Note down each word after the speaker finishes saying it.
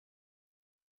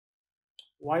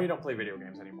why you don't play video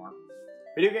games anymore.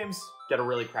 Video games get a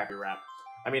really crappy rap.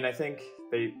 I mean, I think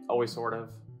they always sort of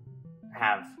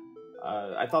have.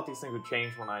 I thought these things would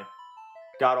change when I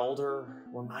got older,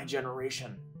 when my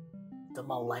generation, the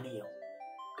millennial,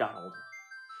 got older.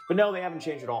 But no, they haven't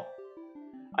changed at all.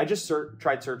 I just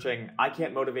tried searching, I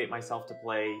can't motivate myself to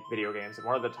play video games, and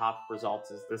one of the top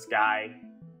results is this guy,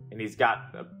 and he's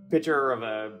got a picture of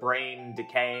a brain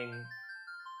decaying,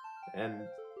 and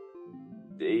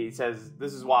he says,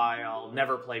 this is why I'll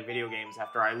never play video games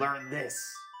after I learn this.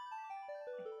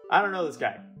 I don't know this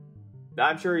guy.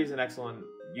 I'm sure he's an excellent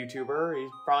YouTuber.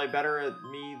 He's probably better at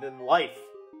me than life.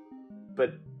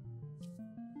 But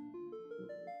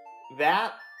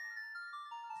that's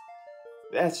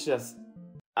just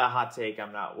a hot take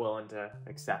I'm not willing to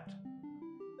accept.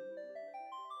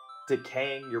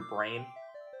 Decaying your brain.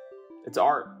 It's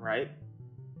art, right?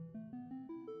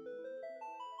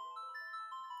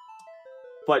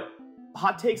 But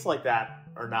hot takes like that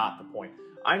are not the point.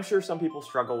 I'm sure some people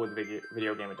struggle with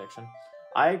video game addiction.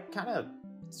 I kind of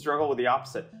struggle with the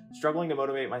opposite. Struggling to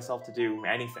motivate myself to do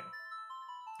anything.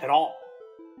 At all.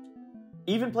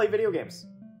 Even play video games.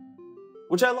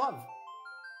 Which I love.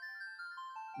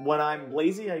 When I'm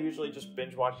lazy, I usually just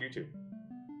binge watch YouTube.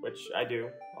 Which I do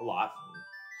a lot.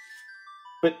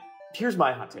 But here's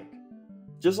my hot take.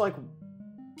 Just like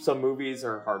some movies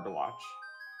are hard to watch.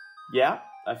 Yeah,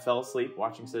 I fell asleep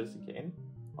watching Citizen Kane.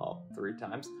 Well, 3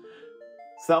 times.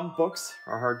 Some books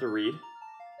are hard to read.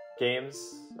 Games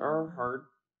are hard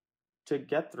to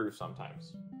get through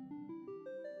sometimes.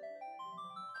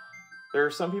 There are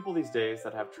some people these days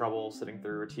that have trouble sitting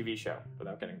through a TV show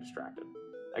without getting distracted.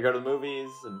 I go to the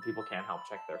movies and people can't help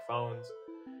check their phones.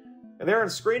 And they're at a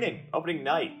screening, opening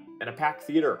night, in a packed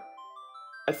theater.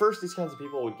 At first, these kinds of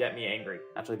people would get me angry.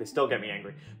 Actually, they still get me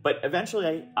angry. But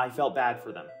eventually, I felt bad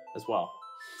for them as well.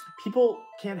 People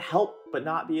can't help but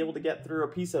not be able to get through a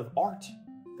piece of art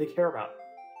they care about.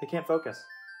 They can't focus.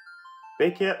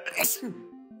 They can't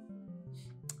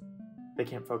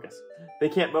focus. They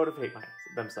can't motivate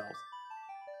themselves.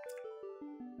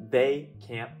 They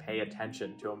can't pay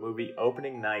attention to a movie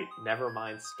opening night, never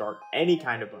mind start any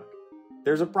kind of book.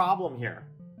 There's a problem here.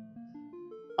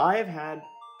 I have had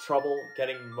trouble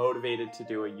getting motivated to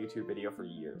do a YouTube video for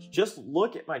years. Just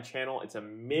look at my channel. It's a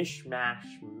mishmash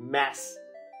mess.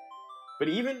 But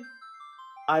even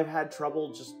I've had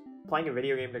trouble just playing a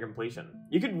video game to completion.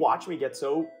 You could watch me get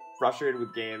so frustrated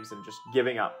with games and just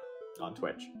giving up on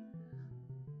Twitch.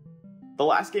 The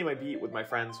last game I beat with my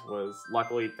friends was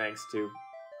luckily thanks to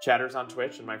chatters on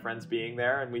Twitch and my friends being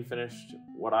there, and we finished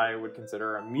what I would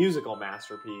consider a musical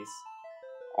masterpiece,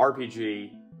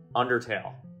 RPG,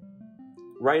 Undertale.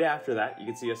 Right after that, you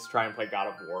can see us try and play God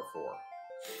of War 4.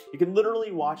 You can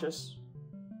literally watch us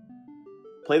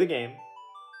play the game,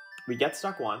 we get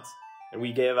stuck once, and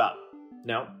we give up.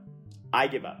 No, I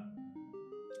give up.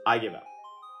 I give up.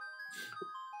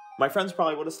 My friends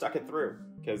probably would have stuck it through,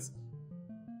 because,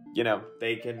 you know,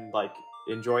 they can, like,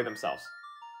 enjoy themselves.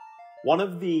 One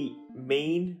of the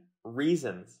main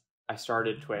reasons I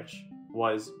started Twitch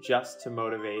was just to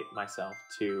motivate myself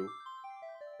to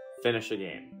finish a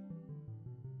game.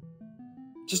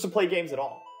 Just to play games at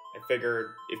all. I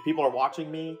figured if people are watching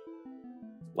me,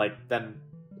 like, then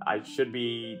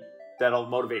that'll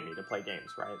motivate me to play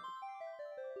games, right?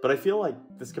 But I feel like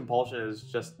this compulsion is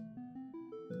just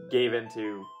gave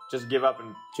into just give up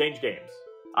and change games.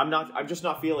 I'm just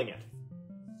not feeling it.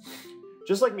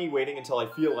 Just like me waiting until I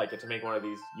feel like it to make one of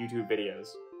these YouTube videos.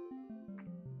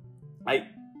 I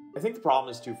think the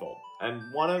problem is twofold. And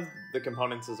one of the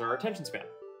components is our attention span,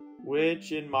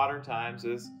 which in modern times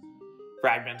is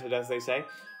fragmented, as they say.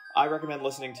 I recommend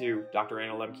listening to Dr.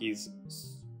 Lembke's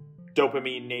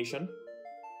Dopamine Nation.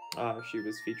 She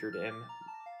was featured in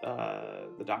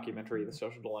the documentary The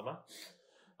Social Dilemma.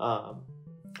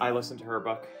 I listened to her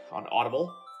book on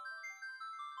Audible,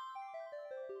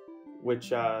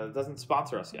 which doesn't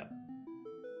sponsor us yet.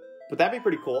 But that'd be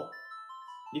pretty cool.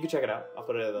 You can check it out. I'll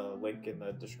put a link in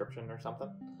the description or something.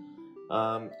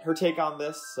 Her take on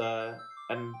this,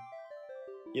 and,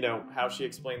 you know, how she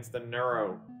explains the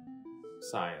neuroscience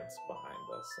behind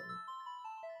this, and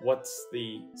what's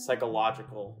the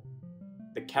psychological,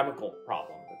 the chemical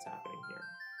problem that's happening here.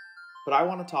 But I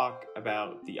want to talk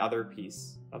about the other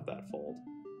piece of that fold.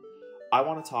 I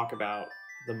want to talk about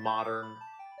the modern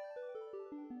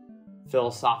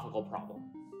philosophical problem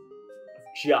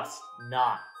of just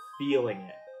not feeling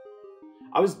it.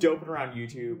 I was doping around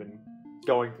YouTube and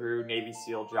going through Navy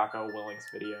SEAL Jocko Willink's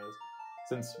videos,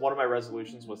 since one of my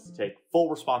resolutions was to take full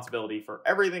responsibility for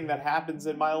everything that happens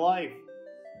in my life.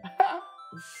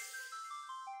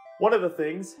 One of the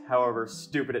things, however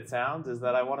stupid it sounds, is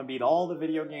that I want to beat all the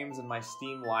video games in my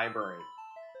Steam library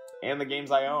and the games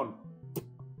I own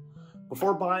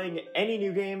before buying any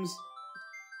new games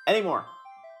anymore.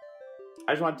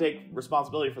 I just want to take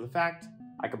responsibility for the fact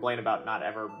I complain about not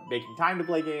ever making time to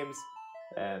play games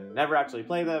and never actually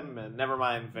play them and never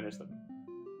mind finish them.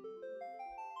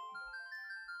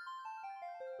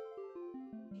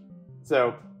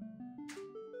 So,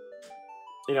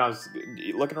 I was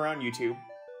looking around YouTube.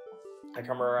 I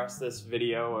come across this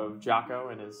video of Jocko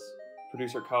and his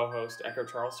producer co-host Echo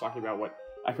Charles talking about what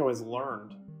Echo has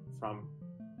learned from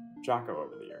Jocko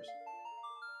over the years.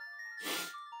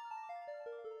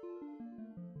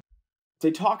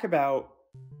 They talk about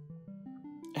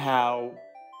how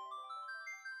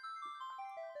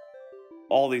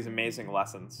all these amazing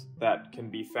lessons that can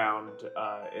be found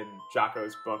in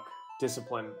Jocko's book,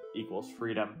 Discipline Equals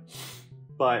Freedom.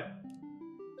 But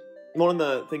one of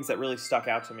the things that really stuck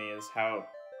out to me is how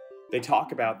they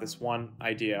talk about this one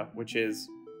idea, which is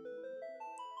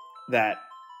that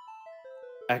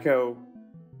Echo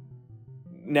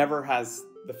never has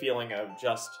the feeling of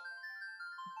just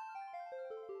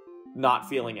not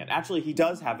feeling it. Actually, he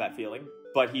does have that feeling,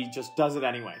 but he just does it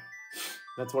anyway.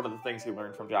 That's one of the things he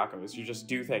learned from Jocko, is you just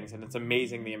do things, and it's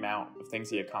amazing the amount of things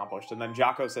he accomplished. And then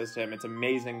Jocko says to him, it's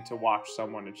amazing to watch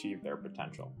someone achieve their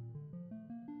potential.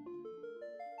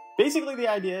 Basically, the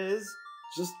idea is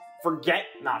just forget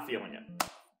not feeling it.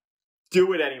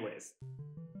 Do it anyways.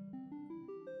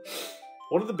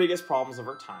 One of the biggest problems of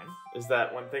our time is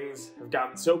that when things have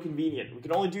gotten so convenient, we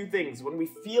can only do things when we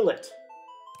feel it.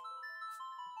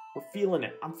 We're feeling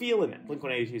it. I'm feeling it.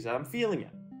 Blink-182 said, I'm feeling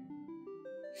it.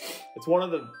 It's one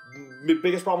of the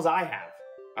biggest problems I have.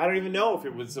 I don't even know if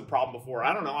it was a problem before.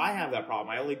 I don't know. I have that problem.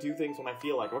 I only do things when I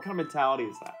feel like it. What kind of mentality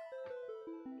is that?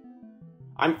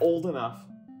 I'm old enough.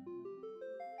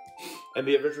 In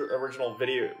the original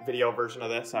video version of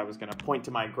this, I was going to point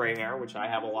to my gray hair, which I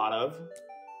have a lot of,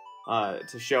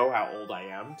 to show how old I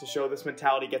am, to show this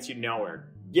mentality gets you nowhere.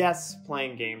 Yes,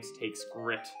 playing games takes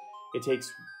grit. It takes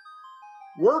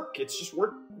work. It's just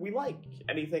work we like.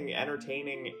 Anything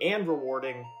entertaining and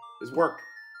rewarding is work.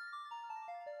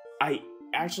 I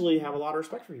actually have a lot of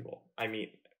respect for people I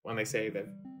meet when they say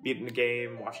they've beaten a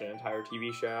game, watched an entire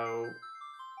TV show,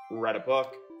 read a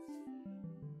book.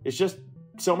 It's just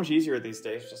so much easier these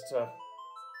days just to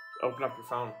open up your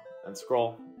phone and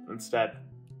scroll instead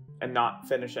and not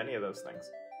finish any of those things.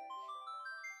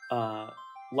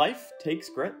 Life takes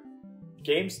grit.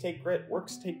 Games take grit. Work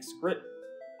takes grit.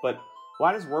 But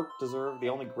why does work deserve the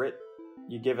only grit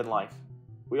you give in life?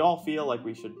 We all feel like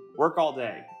we should work all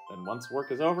day. Then once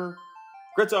work is over,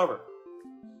 grit's over.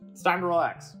 It's time to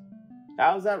relax.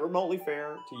 How is that remotely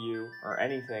fair to you or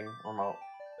anything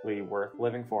remotely worth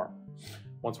living for?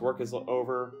 Once work is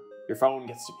over, your phone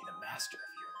gets to be the master of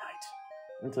your night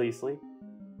until you sleep.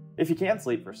 If you can't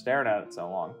sleep for staring at it so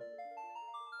long.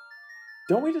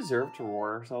 Don't we deserve to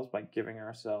reward ourselves by giving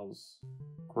ourselves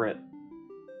grit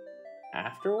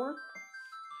after work?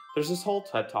 There's this whole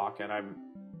TED Talk, and I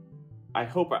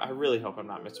really hope I'm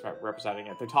not misrepresenting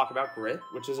it. They talk about grit,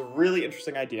 which is a really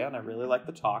interesting idea, and I really like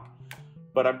the talk.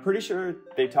 But I'm pretty sure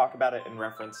they talk about it in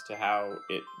reference to how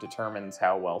it determines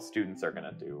how well students are going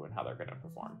to do and how they're going to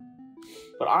perform.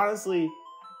 But honestly,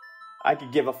 I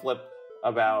could give a flip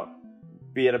about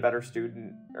being a better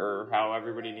student or how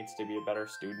everybody needs to be a better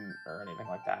student or anything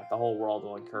like that. The whole world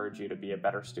will encourage you to be a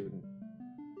better student.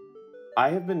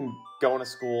 I have been going to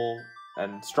school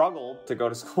and struggled to go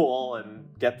to school and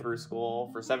get through school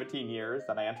for 17 years.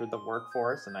 Then I entered the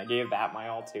workforce and I gave that my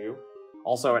all too.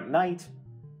 Also at night,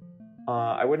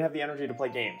 I wouldn't have the energy to play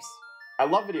games. I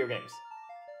love video games.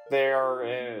 They are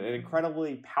an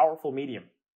incredibly powerful medium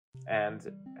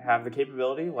and have the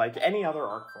capability, like any other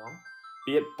art form,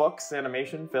 be it books,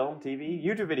 animation, film, TV,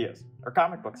 YouTube videos, or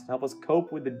comic books, to help us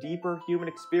cope with the deeper human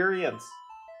experience.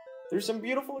 There's some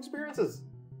beautiful experiences.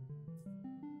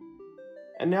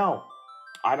 And no,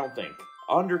 I don't think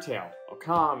Undertale,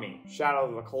 Okami, Shadow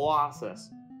of the Colossus,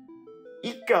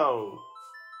 Ico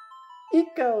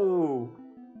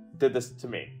did this to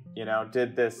me,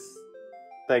 did this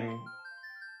thing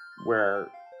where,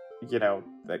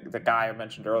 the guy I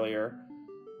mentioned earlier,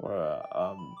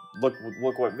 look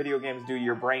what video games do to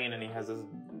your brain, and he has his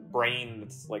brain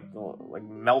that's like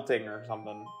melting or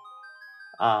something.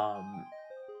 And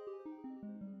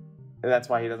that's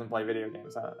why he doesn't play video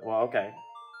games. Well, okay.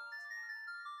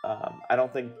 I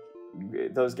don't think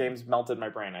those games melted my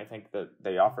brain. I think that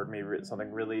they offered me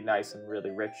something really nice and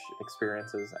really rich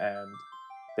experiences, and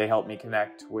they helped me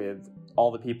connect with all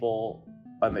the people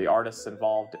and the artists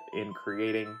involved in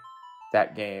creating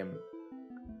that game.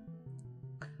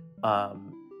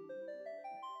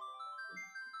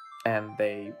 and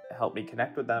they helped me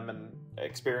connect with them and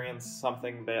experience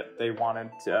something that they wanted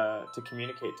to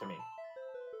communicate to me.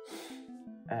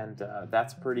 And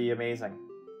that's pretty amazing.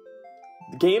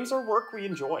 Games are work we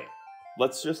enjoy.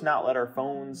 Let's just not let our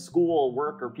phones, school,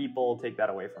 work, or people take that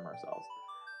away from ourselves.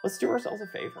 Let's do ourselves a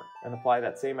favor and apply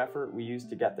that same effort we used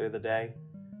to get through the day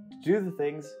to do the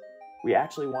things we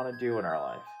actually want to do in our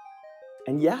life.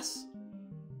 And yes,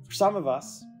 for some of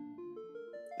us,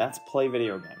 that's play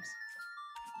video games.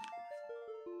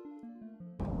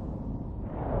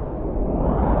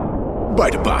 By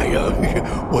the by,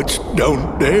 what's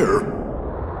down there?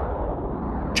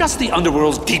 Just the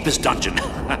underworld's deepest dungeon.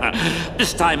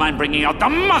 This time I'm bringing out the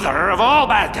mother of all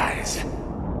bad guys.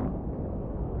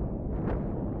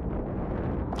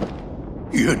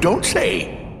 You don't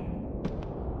say.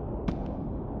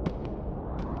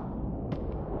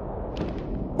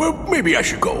 Well, maybe I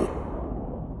should go.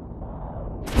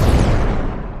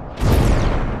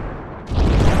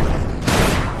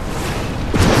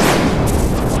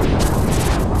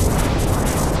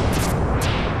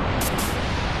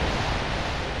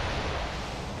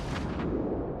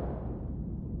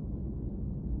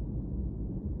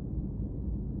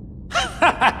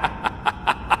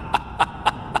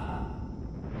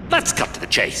 Let's cut to the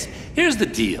chase. Here's the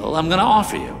deal I'm gonna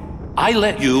offer you. I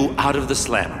let you out of the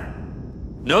slammer.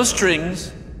 No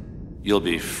strings. You'll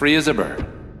be free as a bird.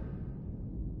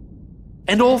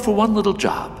 And all for one little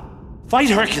job. Fight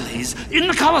Hercules in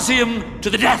the Colosseum to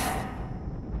the death.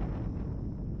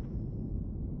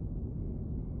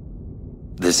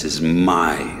 This is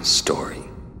my story,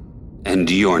 and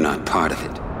you're not part of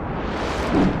it.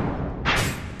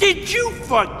 Did you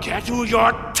forget who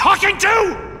you're talking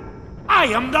to? I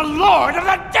am the Lord of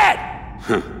the Dead!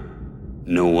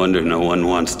 No wonder no one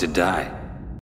wants to die.